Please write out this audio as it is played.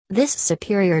This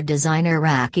superior designer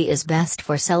Rakhi is best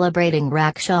for celebrating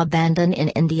Raksha Bandhan in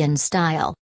Indian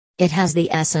style. It has the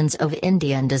essence of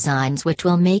Indian designs which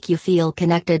will make you feel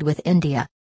connected with India.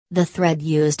 The thread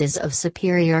used is of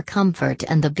superior comfort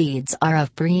and the beads are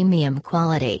of premium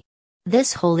quality.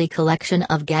 This holy collection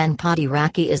of Ganpati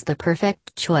Rakhi is the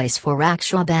perfect choice for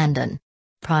Raksha Bandhan.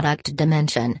 Product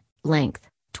dimension, length,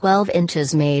 12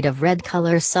 inches, made of red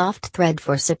color soft thread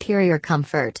for superior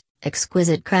comfort,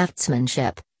 exquisite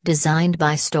craftsmanship, designed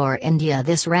by Store India.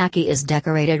 This Rakhi is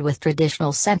decorated with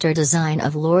traditional center design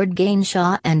of Lord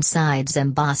Ganesha and sides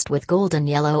embossed with golden,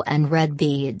 yellow and red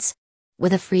beads.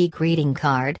 With a free greeting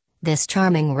card, this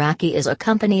charming Rakhi is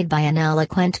accompanied by an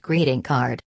eloquent greeting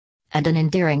card. And an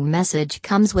endearing message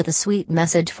comes with a sweet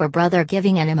message for brother,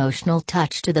 giving an emotional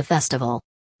touch to the festival.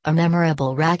 A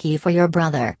memorable Rakhi for your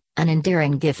brother, an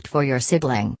endearing gift for your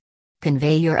sibling.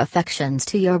 Convey your affections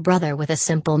to your brother with a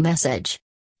simple message.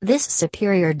 This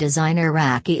superior designer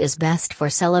Rakhi is best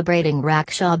for celebrating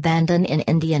Raksha Bandhan in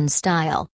Indian style.